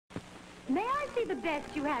May I see the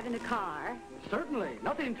best you have in a car? Certainly.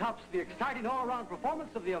 Nothing tops the exciting all-around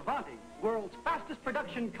performance of the Avanti, world's fastest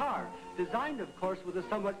production car, designed, of course, with a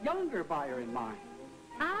somewhat younger buyer in mind.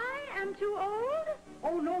 I am too old?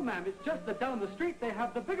 Oh, no, ma'am. It's just that down the street they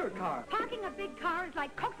have the bigger car. Parking a big car is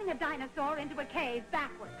like coaxing a dinosaur into a cave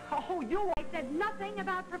backwards. Oh, you... I said nothing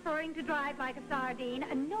about preferring to drive like a sardine,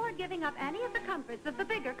 nor giving up any of the comforts of the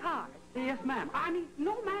bigger cars. Yes, ma'am. I mean,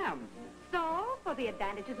 no, ma'am. So, for the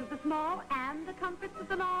advantages of the small and the comforts of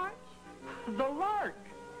the large? The Lark.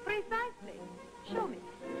 Precisely. Show me.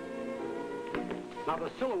 Now, the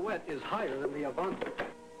silhouette is higher than the Avanti.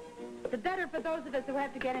 The better for those of us who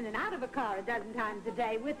have to get in and out of a car a dozen times a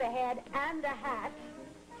day with a head and a hat.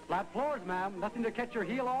 Flat floors, ma'am. Nothing to catch your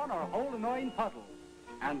heel on or hold annoying puddles.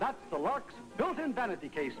 And that's the Lark's built-in vanity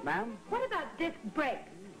case, ma'am. What about disc brakes?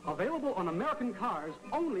 Available on American cars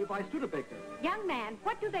only by Studebaker. Young man,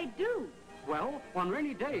 what do they do? Well, on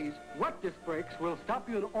rainy days, wet disc brakes will stop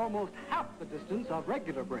you in almost half the distance of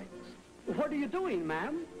regular brakes. What are you doing,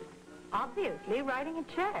 ma'am? Obviously, writing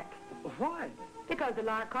a check. Why? Because the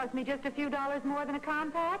Lark cost me just a few dollars more than a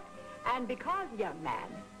compact. And because, young man,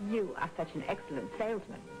 you are such an excellent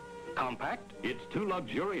salesman. Compact? It's too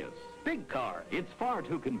luxurious. Big car? It's far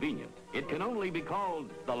too convenient. It can only be called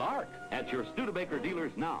the Lark at your Studebaker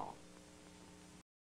dealers now.